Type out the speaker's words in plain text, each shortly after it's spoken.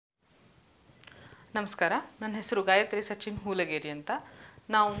ನಮಸ್ಕಾರ, ನನ್ನ ಹೆಸರು ಗಾಯತ್ರಿ ಸಚಿನ್ ಹೂಲಗೇರಿ ಅಂತ.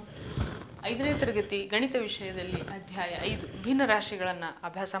 ನಾವು 5ನೇ ತರಗತಿ ಗಣಿತ ವಿಷಯದಲ್ಲಿ ಅಧ್ಯಾಯ 5 ಭಿನ್ನರಾಶಿಗಳನ್ನು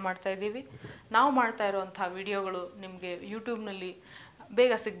ಅಭ್ಯಾಸ ಮಾಡ್ತಾ ಇದ್ದೀವಿ. ನಾವು ಮಾಡ್ತಾ ಇರುವಂಥ ವಿಡಿಯೋಗಳು ನಿಮಗೆ ಯೂಟ್ಯೂಬ್ನಲ್ಲಿ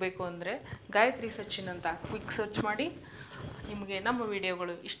ಬೇಗ ಸಿಗಬೇಕು ಅಂದರೆ ಗಾಯತ್ರಿ ಸಚಿನ್ ಅಂತ ಕ್ವಿಕ್ ಸರ್ಚ್ ಮಾಡಿ. ನಿಮಗೆ ನಮ್ಮ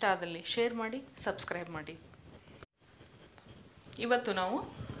ವಿಡಿಯೋಗಳು ಇಷ್ಟ ಆದಲ್ಲಿ ಶೇರ್ ಮಾಡಿ, ಸಬ್ಸ್ಕ್ರೈಬ್ ಮಾಡಿ. ಇವತ್ತು ನಾವು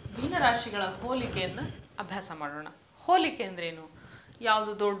ಭಿನ್ನರಾಶಿಗಳ ಹೋಲಿಕೆಯನ್ನು ಅಭ್ಯಾಸ ಮಾಡೋಣ. ಹೋಲಿಕೆ ಅಂದ್ರೇನು,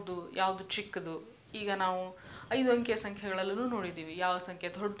 ಯಾವುದು ದೊಡ್ಡದು ಯಾವುದು ಚಿಕ್ಕದು. ಈಗ ನಾವು 5 ಅಂಕೆಯ ಸಂಖ್ಯೆಗಳಲ್ಲೂ ನೋಡಿದ್ದೀವಿ, ಯಾವ ಸಂಖ್ಯೆ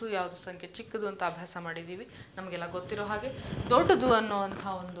ದೊಡ್ಡದು ಯಾವುದು ಸಂಖ್ಯೆ ಚಿಕ್ಕದು ಅಂತ ಅಭ್ಯಾಸ ಮಾಡಿದ್ದೀವಿ. ನಮಗೆಲ್ಲ ಗೊತ್ತಿರೋ ಹಾಗೆ ದೊಡ್ಡದು ಅನ್ನೋವಂಥ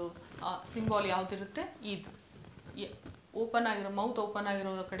ಒಂದು ಸಿಂಬಾಲ್ ಯಾವುದಿರುತ್ತೆ, ಇದು ಮೌತ್ ಓಪನ್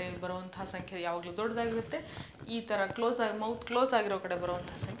ಆಗಿರೋ ಕಡೆ ಬರುವಂಥ ಸಂಖ್ಯೆ ಯಾವಾಗಲೂ ದೊಡ್ಡದಾಗಿರುತ್ತೆ. ಈ ಥರ ಮೌತ್ ಕ್ಲೋಸ್ ಆಗಿರೋ ಕಡೆ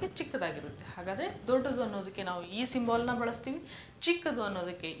ಬರುವಂಥ ಸಂಖ್ಯೆ ಚಿಕ್ಕದಾಗಿರುತ್ತೆ. ಹಾಗಾದರೆ ದೊಡ್ಡದು ಅನ್ನೋದಕ್ಕೆ ನಾವು ಈ ಸಿಂಬಾಲ್ನ ಬಳಸ್ತೀವಿ, ಚಿಕ್ಕದು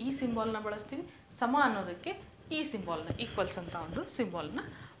ಅನ್ನೋದಕ್ಕೆ ಈ ಸಿಂಬಾಲ್ನ ಬಳಸ್ತೀವಿ, ಸಮ ಅನ್ನೋದಕ್ಕೆ ಈ ಸಿಂಬಾಲ್ನ, ಈಕ್ವಲ್ಸ್ ಅಂತ ಒಂದು ಸಿಂಬಾಲ್ನ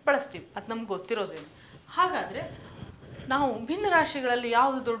ಬಳಸ್ತೀವಿ. ಅದು ನಮ್ಗೆ ಗೊತ್ತಿರೋದೇನು. ಹಾಗಾದರೆ ನಾವು ಭಿನ್ನ ರಾಶಿಗಳಲ್ಲಿ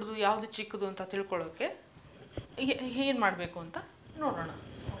ಯಾವುದು ದೊಡ್ಡದು ಯಾವುದು ಚಿಕ್ಕದು ಅಂತ ತಿಳ್ಕೊಳ್ಳೋಕ್ಕೆ ಏನು ಮಾಡಬೇಕು ಅಂತ ನೋಡೋಣ.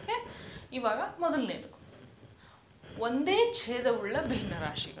 ಓಕೆ, ಇವಾಗ ಮೊದಲನೇದು ಒಂದೇ ಛೇದವುಳ್ಳ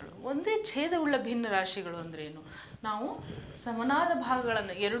ಭಿನ್ನರಾಶಿಗಳು. ಒಂದೇ ಛೇದವುಳ್ಳ ಭಿನ್ನರಾಶಿಗಳು ಅಂದ್ರೇನು, ನಾವು ಸಮನಾದ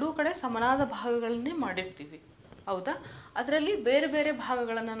ಭಾಗಗಳನ್ನು, ಎರಡೂ ಕಡೆ ಸಮನಾದ ಭಾಗಗಳನ್ನೇ ಮಾಡಿರ್ತೀವಿ, ಹೌದಾ? ಅದರಲ್ಲಿ ಬೇರೆ ಬೇರೆ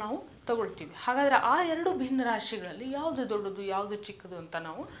ಭಾಗಗಳನ್ನು ನಾವು ತಗೊಳ್ತೀವಿ. ಹಾಗಾದರೆ ಆ ಎರಡು ಭಿನ್ನರಾಶಿಗಳಲ್ಲಿ ಯಾವುದು ದೊಡ್ಡದು ಯಾವುದು ಚಿಕ್ಕದು ಅಂತ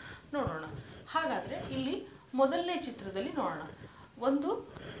ನಾವು ನೋಡೋಣ. ಹಾಗಾದರೆ ಇಲ್ಲಿ ಮೊದಲನೇ ಚಿತ್ರದಲ್ಲಿ ನೋಡೋಣ. ಒಂದು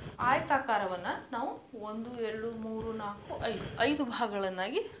ಆಯತಾಕಾರವನ್ನು ನಾವು 1 2 3 4 5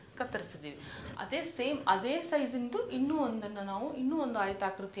 ಭಾಗಗಳನ್ನಾಗಿ ಕತ್ತರಿಸಿದ್ದೀವಿ. ಅದೇ ಸೈಜಿಂದು ಇನ್ನೂ ಒಂದು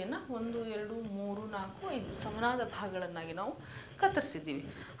ಆಯತಾಕೃತಿಯನ್ನು 1 2 3 4 5 ಸಮನಾದ ಭಾಗಗಳನ್ನಾಗಿ ನಾವು ಕತ್ತರಿಸಿದ್ದೀವಿ.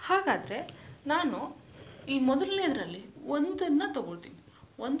 ಹಾಗಾದರೆ ನಾನು ಈ ಮೊದಲನೇದರಲ್ಲಿ ಒಂದನ್ನು ತಗೊಳ್ತೀನಿ,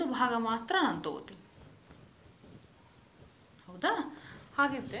 ಒಂದು ಭಾಗ ಮಾತ್ರ ನಾನು ತಗೋತೀನಿ, ಹೌದಾ?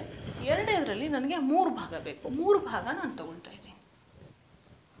 ಹಾಗಿದ್ರೆ ಎರಡನೇದರಲ್ಲಿ ನನಗೆ 3 ಭಾಗ ಬೇಕು, 3 ಭಾಗ ನಾನು ತಗೊಳ್ತಾ ಇದ್ದೀನಿ.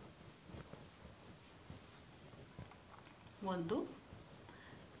 1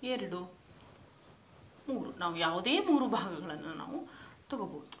 2 3 ನಾವು ಯಾವುದೇ 3 ಭಾಗಗಳನ್ನು ನಾವು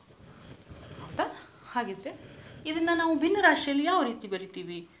ತಗೋಬಹುದು, ಹೌದಾ? ಹಾಗಿದ್ರೆ ಇದನ್ನು ನಾವು ಭಿನ್ನರಾಶಿಯಲ್ಲಿ ಯಾವ ರೀತಿ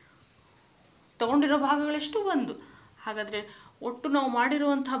ಬರಿತೀವಿ? ತಗೊಂಡಿರೋ ಭಾಗಗಳೆಷ್ಟು? 1. ಹಾಗಾದರೆ ಒಟ್ಟು ನಾವು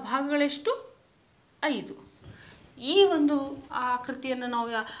ಮಾಡಿರುವಂತಹ ಭಾಗಗಳೆಷ್ಟು? 5. ಈ ಒಂದು ಆಕೃತಿಯನ್ನು ನಾವು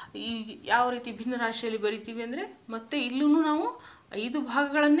ಯಾವ ರೀತಿ ಭಿನ್ನರಾಶಿಯಲ್ಲಿ ಬರಿತೀವಿ ಅಂದರೆ, ಮತ್ತೆ ಇಲ್ಲೂ ನಾವು 5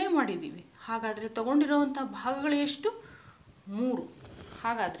 ಭಾಗಗಳನ್ನೇ ಮಾಡಿದ್ದೀವಿ. ಹಾಗಾದರೆ ತಗೊಂಡಿರುವಂಥ ಭಾಗಗಳು ಎಷ್ಟು? 3.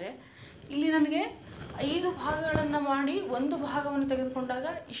 ಹಾಗಾದರೆ ಇಲ್ಲಿ ನನಗೆ 5 ಭಾಗಗಳನ್ನು ಮಾಡಿ ಒಂದು ಭಾಗವನ್ನು ತೆಗೆದುಕೊಂಡಾಗ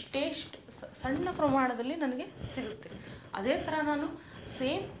ಇಷ್ಟೇಷ್ಟು ಸಣ್ಣ ಪ್ರಮಾಣದಲ್ಲಿ ನನಗೆ ಸಿಗುತ್ತೆ. ಅದೇ ಥರ ನಾನು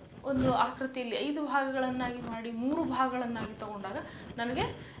ಸೇಮ್ ಒಂದು ಆಕೃತಿಯಲ್ಲಿ 5 ಭಾಗಗಳನ್ನಾಗಿ ಮಾಡಿ 3 ಭಾಗಗಳನ್ನಾಗಿ ತಗೊಂಡಾಗ ನನಗೆ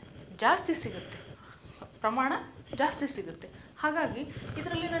ಜಾಸ್ತಿ ಸಿಗುತ್ತೆ, ಪ್ರಮಾಣ ಜಾಸ್ತಿ ಸಿಗುತ್ತೆ. ಹಾಗಾಗಿ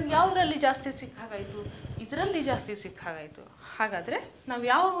ಇದರಲ್ಲಿ ನನಗೆ ಯಾವುದರಲ್ಲಿ ಜಾಸ್ತಿ ಸಿಕ್ಕಾಗಾಯಿತು? ಇದರಲ್ಲಿ ಜಾಸ್ತಿ ಸಿಕ್ಕಾಗಾಯಿತು. ಹಾಗಾದರೆ ನಾವು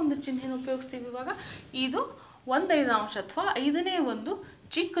ಯಾವ ಒಂದು ಚಿಹ್ನೆಯನ್ನು ಉಪಯೋಗಿಸ್ತೀವಿ ಇವಾಗ? ಇದು 1/5 ಅಥವಾ 5ನೇ ಒಂದು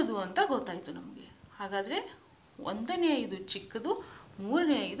ಚಿಕ್ಕದು ಅಂತ ಗೊತ್ತಾಯಿತು ನಮಗೆ. ಹಾಗಾದರೆ 1ನೇ 5 ಚಿಕ್ಕದು,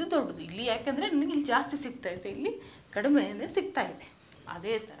 3ನೇ 5 ದೊಡ್ಡದು. ಇಲ್ಲಿ ಯಾಕೆಂದರೆ ನನಗೆ ಇಲ್ಲಿ ಜಾಸ್ತಿ ಸಿಗ್ತಾ ಇದೆ, ಇಲ್ಲಿ ಕಡಿಮೆನೇ ಸಿಗ್ತಾ ಇದೆ.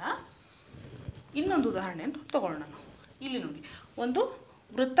 ಅದೇ ಥರ ಇನ್ನೊಂದು ಉದಾಹರಣೆಯನ್ನು ತಗೊಳ್ಳೋಣ ನಾವು. ಇಲ್ಲಿ ನೋಡಿ, ಒಂದು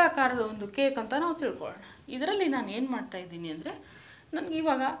ವೃತ್ತಾಕಾರದ ಒಂದು ಕೇಕ್ ಅಂತ ನಾವು ತಿಳ್ಕೊಳ್ಳೋಣ. ಇದರಲ್ಲಿ ನಾನು ಏನು ಮಾಡ್ತಾ ಇದ್ದೀನಿ ಅಂದರೆ, ನನಗೆ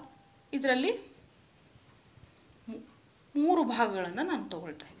ಇವಾಗ ಇದರಲ್ಲಿ 3 ಭಾಗಗಳನ್ನು ನಾನು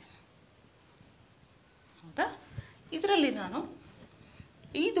ತಗೊಳ್ತಾ ಇದ್ದೀನಿ, ಹೌದಾ? ಇದರಲ್ಲಿ ನಾನು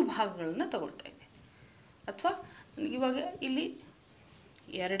 5 ಭಾಗಗಳನ್ನು ತಗೊಳ್ತಾ ಇದ್ದೀನಿ. ಅಥವಾ ಇವಾಗ ಇಲ್ಲಿ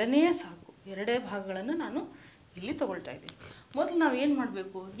 2ನೇ ಸಾಕು, 2 ಭಾಗಗಳನ್ನು ನಾನು ಇಲ್ಲಿ ತಗೊಳ್ತಾ ಇದ್ದೀನಿ. ಮೊದಲು ನಾವು ಏನು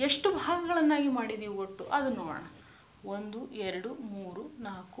ಮಾಡಬೇಕು, ಎಷ್ಟು ಭಾಗಗಳನ್ನಾಗಿ ಮಾಡಿದ್ದೀವಿ ಒಟ್ಟು ಅದು ನೋಡೋಣ. 1 2 3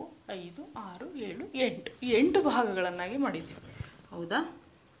 4 5 6 7 8 ಭಾಗಗಳನ್ನಾಗಿ ಮಾಡಿದ್ದೀವಿ, ಹೌದಾ?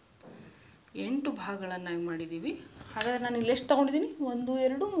 8 ಭಾಗಗಳನ್ನಾಗಿ ಮಾಡಿದ್ದೀವಿ. ಹಾಗಾದರೆ ನಾನು ಇಲ್ಲಿ ಎಷ್ಟು ತೊಗೊಂಡಿದ್ದೀನಿ? 1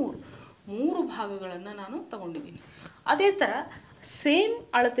 2 3 ಭಾಗಗಳನ್ನು ನಾನು ತಗೊಂಡಿದ್ದೀನಿ. ಅದೇ ಥರ ಸೇಮ್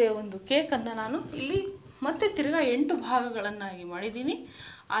ಅಳತೆಯ ಒಂದು ಕೇಕನ್ನು ನಾನು ಇಲ್ಲಿ ಮತ್ತೆ ತಿರ್ಗಾ 8 ಭಾಗಗಳನ್ನಾಗಿ ಮಾಡಿದ್ದೀನಿ.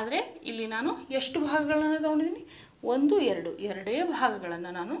 ಆದರೆ ಇಲ್ಲಿ ನಾನು ಎಷ್ಟು ಭಾಗಗಳನ್ನು ತಗೊಂಡಿದ್ದೀನಿ? 1 2 2 ಭಾಗಗಳನ್ನು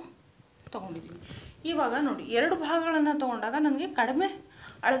ನಾನು ತಗೊಂಡಿದ್ದೀನಿ. ಇವಾಗ ನೋಡಿ, 2 ಭಾಗಗಳನ್ನು ತಗೊಂಡಾಗ ನನಗೆ ಕಡಿಮೆ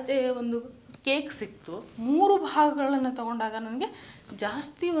ಅಳತೆಯ ಒಂದು ಕೇಕ್ ಸಿಕ್ತು. 3 ಭಾಗಗಳನ್ನು ತಗೊಂಡಾಗ ನನಗೆ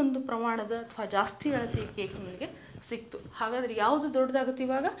ಜಾಸ್ತಿ ಒಂದು ಪ್ರಮಾಣದ ಅಥವಾ ಜಾಸ್ತಿ ಅಳತೆಯ ಕೇಕ್ ನನಗೆ ಸಿಕ್ತು. ಹಾಗಾದರೆ ಯಾವುದು ದೊಡ್ಡದಾಗುತ್ತೆ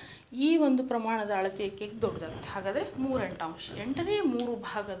ಇವಾಗ? ಈ ಒಂದು ಪ್ರಮಾಣದ ಅಳತೆಯ ಕೇಕ್ ದೊಡ್ಡದಾಗುತ್ತೆ. ಹಾಗಾದರೆ 8ನೇ 3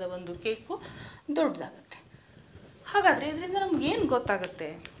 ಭಾಗದ ಒಂದು ಕೇಕು ದೊಡ್ಡದಾಗುತ್ತೆ. ಹಾಗಾದರೆ ಇದರಿಂದ ನಮಗೇನು ಗೊತ್ತಾಗುತ್ತೆ?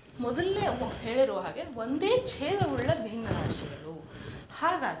 ಮೊದಲನೇ ಹೇಳಿರುವ ಹಾಗೆ ಒಂದೇ ಛೇದವುಳ್ಳ ಭಿನ್ನರಾಶಿಗಳು.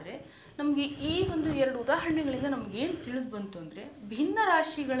 ಹಾಗಾದರೆ ನಮಗೆ ಈ ಒಂದು 2 ಉದಾಹರಣೆಗಳಿಂದ ನಮಗೇನು ತಿಳಿದು ಬಂತು ಅಂದರೆ,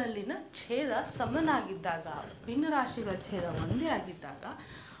 ಭಿನ್ನರಾಶಿಗಳಲ್ಲಿನ ಛೇದ ಸಮನಾಗಿದ್ದಾಗ, ಭಿನ್ನರಾಶಿಗಳ ಛೇದ ಒಂದೇ ಆಗಿದ್ದಾಗ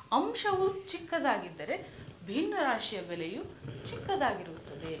ಅಂಶವು ಚಿಕ್ಕದಾಗಿದ್ದರೆ ಭಿನ್ನರಾಶಿಯ ಬೆಲೆಯು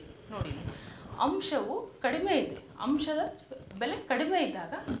ಚಿಕ್ಕದಾಗಿರುತ್ತದೆ. ನೋಡಿ, ಅಂಶವು ಕಡಿಮೆ ಇದೆ, ಅಂಶದ ಬೆಲೆ ಕಡಿಮೆ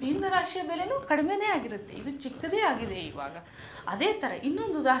ಇದ್ದಾಗ ಭಿನ್ನರಾಶಿಯ ಬೆಲೆನೂ ಕಡಿಮೆನೇ ಆಗಿರುತ್ತೆ, ಇದು ಚಿಕ್ಕದೇ ಆಗಿದೆ ಇವಾಗ. ಅದೇ ಥರ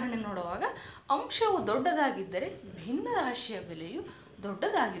ಇನ್ನೊಂದು ಉದಾಹರಣೆ ನೋಡುವಾಗ ಅಂಶವು ದೊಡ್ಡದಾಗಿದ್ದರೆ ಭಿನ್ನರಾಶಿಯ ಬೆಲೆಯು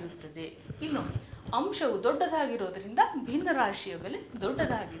ದೊಡ್ಡದಾಗಿರುತ್ತದೆ. ಇಲ್ಲಿ ನೋಡಿ, ಅಂಶವು ದೊಡ್ಡದಾಗಿರೋದ್ರಿಂದ ಭಿನ್ನರಾಶಿಯ ಬೆಲೆ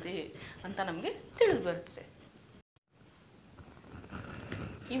ದೊಡ್ಡದಾಗಿದೆ ಅಂತ ನಮಗೆ ತಿಳಿದು ಬರುತ್ತದೆ.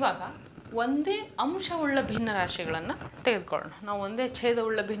 ಇವಾಗ ಒಂದೇ ಅಂಶವುಳ್ಳ ಭಿನ್ನರಾಶಿಗಳನ್ನು ತೆಗೆದುಕೊಳ್ಳೋಣ. ನಾವು ಒಂದೇ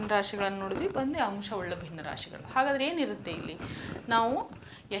ಛೇದವುಳ್ಳ ಭಿನ್ನರಾಶಿಗಳನ್ನು ನೋಡಿದ್ವಿ, ಒಂದೇ ಅಂಶವುಳ್ಳ ಭಿನ್ನರಾಶಿಗಳು. ಹಾಗಾದರೆ ಏನಿರುತ್ತೆ ಇಲ್ಲಿ, ನಾವು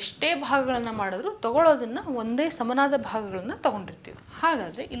ಎಷ್ಟೇ ಭಾಗಗಳನ್ನು ಮಾಡಿದ್ರೂ ತಗೊಳ್ಳೋದನ್ನು ಒಂದೇ ಸಮನಾದ ಭಾಗಗಳನ್ನು ತಗೊಂಡಿರ್ತೀವಿ.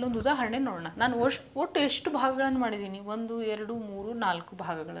 ಹಾಗಾದರೆ ಇಲ್ಲೊಂದು ಉದಾಹರಣೆ ನೋಡೋಣ. ನಾನು ಒಟ್ಟು ಎಷ್ಟು ಭಾಗಗಳನ್ನು ಮಾಡಿದ್ದೀನಿ? 1 2 3 4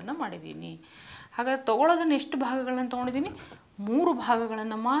 ಭಾಗಗಳನ್ನು ಮಾಡಿದ್ದೀನಿ. ಹಾಗಾದರೆ ತಗೊಳ್ಳೋದನ್ನು ಎಷ್ಟು ಭಾಗಗಳನ್ನು ತೊಗೊಂಡಿದ್ದೀನಿ? 3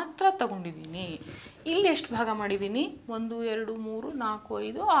 ಭಾಗಗಳನ್ನು ಮಾತ್ರ ತಗೊಂಡಿದ್ದೀನಿ. ಇಲ್ಲಿ ಎಷ್ಟು ಭಾಗ ಮಾಡಿದ್ದೀನಿ? 1 2 3 4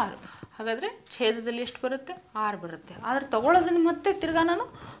 5 6. ಹಾಗಾದರೆ ಛೇದದಲ್ಲಿ ಎಷ್ಟು ಬರುತ್ತೆ? 6 ಬರುತ್ತೆ. ಆದರೆ ತಗೊಳ್ಳೋದನ್ನು ಮತ್ತೆ ತಿರ್ಗಾ ನಾನು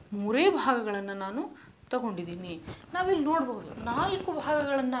 3 ಭಾಗಗಳನ್ನು ನಾನು ತಗೊಂಡಿದ್ದೀನಿ. ನಾವಿಲ್ಲಿ ನೋಡ್ಬೋದು, 4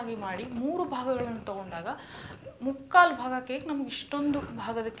 ಭಾಗಗಳನ್ನಾಗಿ ಮಾಡಿ 3 ಭಾಗಗಳನ್ನು ತಗೊಂಡಾಗ 3/4 ಭಾಗ ಕೇಕ್ ನಮ್ಗೆ ಇಷ್ಟೊಂದು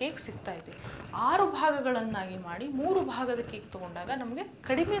ಭಾಗದ ಕೇಕ್ ಸಿಗ್ತಾ ಇದೆ. 6 ಭಾಗಗಳನ್ನಾಗಿ ಮಾಡಿ 3 ಭಾಗದ ಕೇಕ್ ತಗೊಂಡಾಗ ನಮಗೆ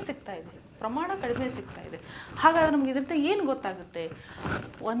ಕಡಿಮೆ ಸಿಗ್ತಾ ಇದೆ, ಪ್ರಮಾಣ ಕಡಿಮೆ ಸಿಗ್ತಾ ಇದೆ. ಹಾಗಾದರೆ ನಮ್ಗೆ ಇದರಿಂದ ಏನು ಗೊತ್ತಾಗುತ್ತೆ?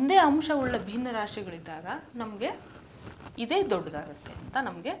 ಒಂದೇ ಅಂಶವುಳ್ಳ ಭಿನ್ನರಾಶಿಗಳಿದ್ದಾಗ ನಮಗೆ ಇದೇ ದೊಡ್ಡದಾಗುತ್ತೆ ಅಂತ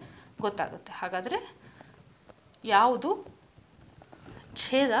ನಮಗೆ ಗೊತ್ತಾಗುತ್ತೆ. ಹಾಗಾದರೆ ಯಾವುದು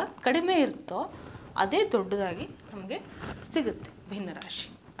ಛೇದ ಕಡಿಮೆ ಇರುತ್ತೋ ಅದೇ ದೊಡ್ಡದಾಗಿ ನಮಗೆ ಸಿಗುತ್ತೆ ಭಿನ್ನರಾಶಿ.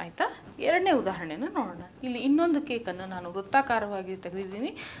 ಆಯಿತಾ? ಎರಡನೇ ಉದಾಹರಣೆನ ನೋಡೋಣ. ಇಲ್ಲಿ ಇನ್ನೊಂದು ಕೇಕನ್ನು ನಾನು ವೃತ್ತಾಕಾರವಾಗಿ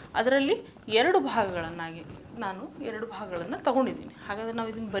ತೆಗೆದಿದ್ದೀನಿ, ಅದರಲ್ಲಿ 2 ಭಾಗಗಳನ್ನಾಗಿ ನಾನು 2 ಭಾಗಗಳನ್ನು ತಗೊಂಡಿದ್ದೀನಿ. ಹಾಗಾದರೆ ನಾವು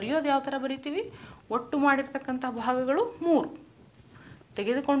ಇದನ್ನು ಬರೆಯೋದು ಯಾವ ಥರ ಬರಿತೀವಿ? ಒಟ್ಟು ಮಾಡಿರ್ತಕ್ಕಂಥ ಭಾಗಗಳು 3,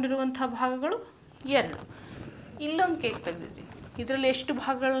 ತೆಗೆದುಕೊಂಡಿರುವಂಥ ಭಾಗಗಳು 2. ಇಲ್ಲೊಂದು ಕೇಕ್ ತೆಗೆದಿದ್ದೀನಿ, ಇದರಲ್ಲಿ ಎಷ್ಟು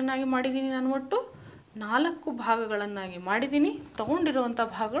ಭಾಗಗಳನ್ನಾಗಿ ಮಾಡಿದ್ದೀನಿ? ನಾನು ಒಟ್ಟು 4 ಭಾಗಗಳನ್ನಾಗಿ ಮಾಡಿದ್ದೀನಿ. ತಗೊಂಡಿರುವಂಥ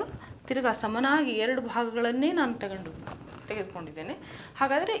ಭಾಗಗಳು ತಿರ್ಗಾ ಸಮನಾಗಿ 2 ಭಾಗಗಳನ್ನೇ ನಾನು ತೆಗೆದುಕೊಂಡಿದ್ದೇನೆ.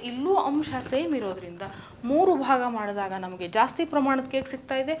 ಹಾಗಾದರೆ ಇಲ್ಲೂ ಅಂಶ ಸೇಮ್ ಇರೋದ್ರಿಂದ 3 ಭಾಗ ಮಾಡಿದಾಗ ನಮಗೆ ಜಾಸ್ತಿ ಪ್ರಮಾಣದ ಕೇಕ್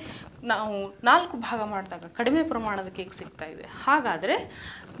ಸಿಗ್ತಾ ಇದೆ, ನಾವು 4 ಭಾಗ ಮಾಡಿದಾಗ ಕಡಿಮೆ ಪ್ರಮಾಣದ ಕೇಕ್ ಸಿಗ್ತಾ ಇದೆ. ಹಾಗಾದರೆ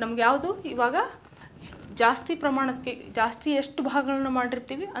ನಮ್ಗೆ ಯಾವುದು ಇವಾಗ ಜಾಸ್ತಿ ಪ್ರಮಾಣದ ಕೇಕ್, ಜಾಸ್ತಿ ಎಷ್ಟು ಭಾಗಗಳನ್ನ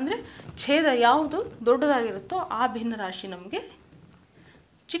ಮಾಡಿರ್ತೀವಿ ಅಂದರೆ ಛೇದ ಯಾವುದು ದೊಡ್ಡದಾಗಿರುತ್ತೋ ಆ ಭಿನ್ನರಾಶಿ ನಮಗೆ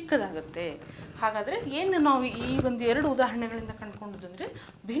ಚಿಕ್ಕದಾಗುತ್ತೆ. ಹಾಗಾದರೆ ಏನು ನಾವು ಈ ಒಂದು 2 ಉದಾಹರಣೆಗಳಿಂದ ಕಂಡುಕೊಂಡದಂದರೆ,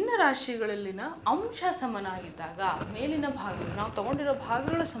 ಭಿನ್ನರಾಶಿಗಳಲ್ಲಿನ ಅಂಶ ಸಮನಾಗಿದ್ದಾಗ, ಮೇಲಿನ ಭಾಗಗಳು ನಾವು ತಗೊಂಡಿರೋ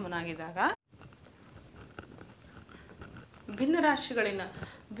ಭಾಗಗಳು ಸಮನಾಗಿದ್ದಾಗ,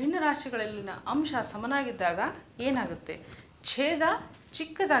 ಭಿನ್ನರಾಶಿಗಳಲ್ಲಿನ ಅಂಶ ಸಮನಾಗಿದ್ದಾಗ ಏನಾಗುತ್ತೆ? ಛೇದವು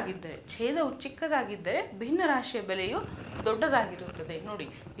ಚಿಕ್ಕದಾಗಿದ್ದರೆ ಭಿನ್ನರಾಶಿಯ ಬೆಲೆಯು ದೊಡ್ಡದಾಗಿರುತ್ತದೆ. ನೋಡಿ,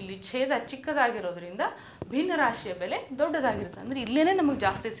 ಇಲ್ಲಿ ಛೇದ ಚಿಕ್ಕದಾಗಿರೋದ್ರಿಂದ ಭಿನ್ನರಾಶಿಯ ಬೆಲೆ ದೊಡ್ಡದಾಗಿರುತ್ತೆ, ಅಂದರೆ ಇಲ್ಲೇನೆ ನಮಗೆ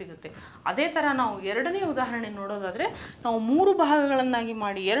ಜಾಸ್ತಿ ಸಿಗುತ್ತೆ. ಅದೇ ಥರ ನಾವು ಎರಡನೇ ಉದಾಹರಣೆ ನೋಡೋದಾದರೆ, ನಾವು 3 ಭಾಗಗಳನ್ನಾಗಿ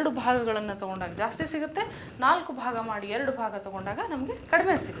ಮಾಡಿ 2 ಭಾಗಗಳನ್ನು ತಗೊಂಡಾಗ ಜಾಸ್ತಿ ಸಿಗುತ್ತೆ, 4 ಭಾಗ ಮಾಡಿ 2 ಭಾಗ ತಗೊಂಡಾಗ ನಮಗೆ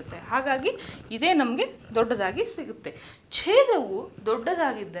ಕಡಿಮೆ ಸಿಗುತ್ತೆ. ಹಾಗಾಗಿ ಇದೇ ನಮಗೆ ದೊಡ್ಡದಾಗಿ ಸಿಗುತ್ತೆ. ಛೇದವು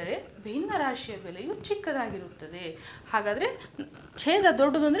ದೊಡ್ಡದಾಗಿದ್ದರೆ ಭಿನ್ನರಾಶಿಯ ಬೆಲೆಯು ಚಿಕ್ಕದಾಗಿರುತ್ತದೆ. ಹಾಗಾದರೆ ಛೇದ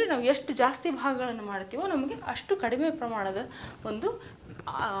ದೊಡ್ಡದು ಅಂದರೆ ನಾವು ಎಷ್ಟು ಜಾಸ್ತಿ ಭಾಗಗಳನ್ನು ಮಾಡ್ತೀವೋ ನಮಗೆ ಅಷ್ಟು ಕಡಿಮೆ ಪ್ರಮಾಣದ ಒಂದು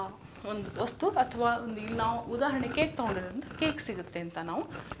ವಸ್ತು ಅಥವಾ ಇಲ್ಲಿ ನಾವು ಉದಾಹರಣೆ ಕೇಕ್ ತೊಗೊಂಡಿರೋದ್ರಿಂದ ಕೇಕ್ ಸಿಗುತ್ತೆ ಅಂತ ನಾವು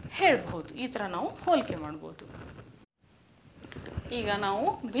ಹೇಳ್ಬೋದು. ಈ ಥರ ನಾವು ಹೋಲಿಕೆ ಮಾಡ್ಬೋದು. ಈಗ ನಾವು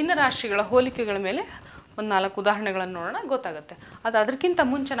ಭಿನ್ನರಾಶಿಗಳ ಹೋಲಿಕೆಗಳ ಮೇಲೆ ಒಂದು 4 ಉದಾಹರಣೆಗಳನ್ನು ನೋಡೋಣ, ಗೊತ್ತಾಗುತ್ತೆ. ಅದಕ್ಕಿಂತ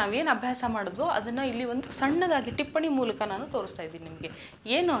ಮುಂಚೆ ನಾವೇನು ಅಭ್ಯಾಸ ಮಾಡಿದ್ವೋ ಅದನ್ನು ಇಲ್ಲಿ ಒಂದು ಸಣ್ಣದಾಗಿ ಟಿಪ್ಪಣಿ ಮೂಲಕ ನಾನು ತೋರಿಸ್ತಾ ಇದ್ದೀನಿ ನಿಮಗೆ.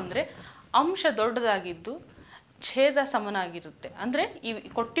 ಏನು ಅಂದರೆ, ಅಂಶ ದೊಡ್ಡದಾಗಿದ್ದು ಛೇದ ಸಮನಾಗಿರುತ್ತೆ, ಅಂದರೆ ಈ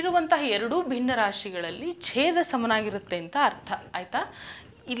ಕೊಟ್ಟಿರುವಂತಹ 2 ಭಿನ್ನರಾಶಿಗಳಲ್ಲಿ ಛೇದ ಸಮನಾಗಿರುತ್ತೆ ಅಂತ ಅರ್ಥ. ಆಯಿತಾ?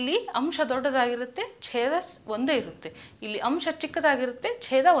 ಇಲ್ಲಿ ಅಂಶ ದೊಡ್ಡದಾಗಿರುತ್ತೆ, ಛೇದ ಒಂದೇ ಇರುತ್ತೆ. ಇಲ್ಲಿ ಅಂಶ ಚಿಕ್ಕದಾಗಿರುತ್ತೆ,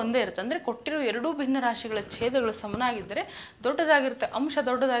 ಛೇದ ಒಂದೇ ಇರುತ್ತೆ. ಅಂದರೆ ಕೊಟ್ಟಿರೋ 2 ಭಿನ್ನರಾಶಿಗಳ ಛೇದಗಳು ಸಮನಾಗಿದ್ದರೆ ದೊಡ್ಡದಾಗಿರುತ್ತೆ, ಅಂಶ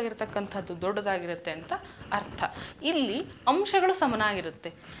ದೊಡ್ಡದಾಗಿರ್ತಕ್ಕಂಥದ್ದು ದೊಡ್ಡದಾಗಿರುತ್ತೆ ಅಂತ ಅರ್ಥ. ಇಲ್ಲಿ ಅಂಶಗಳು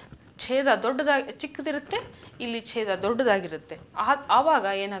ಸಮನಾಗಿರುತ್ತೆ, ಛೇದ ಚಿಕ್ಕದಿರುತ್ತೆ, ಇಲ್ಲಿ ಛೇದ ದೊಡ್ಡದಾಗಿರುತ್ತೆ. ಆವಾಗ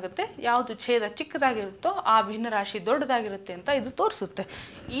ಏನಾಗುತ್ತೆ, ಯಾವುದು ಛೇದ ಚಿಕ್ಕದಾಗಿರುತ್ತೋ ಆ ಭಿನ್ನರಾಶಿ ದೊಡ್ಡದಾಗಿರುತ್ತೆ ಅಂತ ಇದು ತೋರಿಸುತ್ತೆ.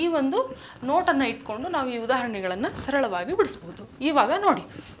 ಈ ಒಂದು ನೋಟನ್ನು ಇಟ್ಕೊಂಡು ನಾವು ಈ ಉದಾಹರಣೆಗಳನ್ನು ಸರಳವಾಗಿ ಬಿಡಿಸ್ಬೋದು. ಇವಾಗ ನೋಡಿ,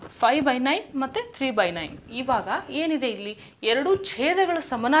 5/9 ಮತ್ತು 3/9. ಇವಾಗ ಏನಿದೆ, ಇಲ್ಲಿ 2 ಛೇದಗಳು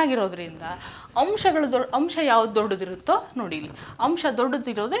ಸಮನಾಗಿರೋದ್ರಿಂದ ಅಂಶ ಯಾವ್ದು ದೊಡ್ಡದಿರುತ್ತೋ ನೋಡಿ, ಇಲ್ಲಿ ಅಂಶ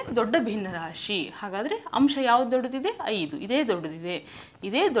ದೊಡ್ಡದಿರೋದೇ ದೊಡ್ಡ ಭಿನ್ನರಾಶಿ. ಹಾಗಾದರೆ ಅಂಶ ಯಾವ್ದು ದೊಡ್ಡದಿದೆ? 5. ಇದೇ ದೊಡ್ಡದಿದೆ,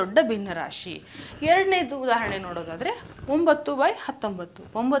 ಇದೇ ದೊಡ್ಡ ಭಿನ್ನರಾಶಿ. ಎರಡನೇದು ಉದಾಹರಣೆ ನೋಡೋದಾದರೆ 9/19,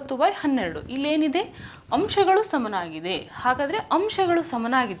 9/12. ಇಲ್ಲೇನಿದೆ, ಅಂಶಗಳು ಸಮನಾಗಿದೆ. ಹಾಗಾದರೆ ಅಂಶಗಳು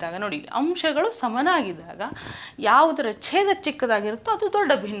ಸಮನಾಗಿದ್ದಾಗ ನೋಡಿ, ಅಂಶಗಳು ಸಮನಾಗಿದ್ದಾಗ ಯಾವುದರ ಛೇದ ಚಿಕ್ಕದಾಗಿರುತ್ತೋ ಅದು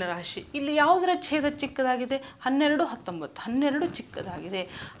ದೊಡ್ಡ ಭಿನ್ನರಾಶಿ. ಇಲ್ಲಿ ಯಾವುದರ ಛೇದ ಚಿಕ್ಕದಾಗಿದೆ, 12, 19, 12 ಚಿಕ್ಕದಾಗಿದೆ.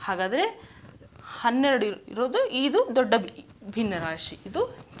 ಹಾಗಾದರೆ 12 ಇರೋದು ಇದು ದೊಡ್ಡ ಭಿನ್ನರಾಶಿ, ಇದು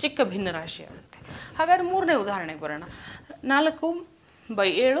ಚಿಕ್ಕ ಭಿನ್ನರಾಶಿ ಆಗುತ್ತೆ. ಹಾಗಾದರೆ ಮೂರನೇ ಉದಾಹರಣೆಗೆ ಬರೋಣ.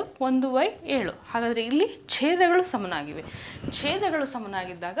 4/7, 1/7. ಹಾಗಾದರೆ ಇಲ್ಲಿ ಛೇದಗಳು ಸಮನಾಗಿವೆ. ಛೇದಗಳು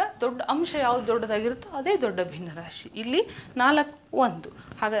ಸಮನಾಗಿದ್ದಾಗ ದೊಡ್ಡ ಅಂಶ ಯಾವುದು ದೊಡ್ಡದಾಗಿರುತ್ತೋ ಅದೇ ದೊಡ್ಡ ಭಿನ್ನರಾಶಿ. ಇಲ್ಲಿ 4, 1.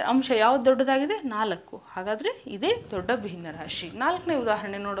 ಹಾಗಾದರೆ ಅಂಶ ಯಾವುದು ದೊಡ್ಡದಾಗಿದೆ, 4. ಹಾಗಾದರೆ ಇದೇ ದೊಡ್ಡ ಭಿನ್ನರಾಶಿ. ನಾಲ್ಕನೇ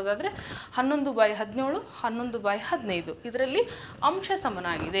ಉದಾಹರಣೆ ನೋಡೋದಾದರೆ 11/17, 11/15. ಇದರಲ್ಲಿ ಅಂಶ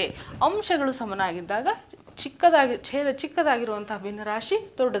ಸಮನಾಗಿದೆ. ಅಂಶಗಳು ಸಮನಾಗಿದ್ದಾಗ ಛೇದ ಚಿಕ್ಕದಾಗಿರುವಂತಹ ಭಿನ್ನರಾಶಿ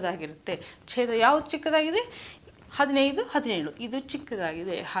ದೊಡ್ಡದಾಗಿರುತ್ತೆ. ಛೇದ ಯಾವುದು ಚಿಕ್ಕದಾಗಿದೆ, 15, 17. ಇದು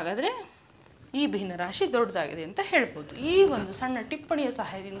ಚಿಕ್ಕದಾಗಿದೆ. ಹಾಗಾದರೆ ಈ ಭಿನ್ನರಾಶಿ ದೊಡ್ಡದಾಗಿದೆ ಅಂತ ಹೇಳ್ಬೋದು. ಈ ಒಂದು ಸಣ್ಣ ಟಿಪ್ಪಣಿಯ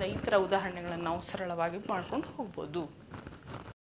ಸಹಾಯದಿಂದ ಈ ಥರ ಉದಾಹರಣೆಗಳನ್ನು ನಾವು ಸರಳವಾಗಿ ಮಾಡ್ಕೊಂಡು ಹೋಗ್ಬೋದು.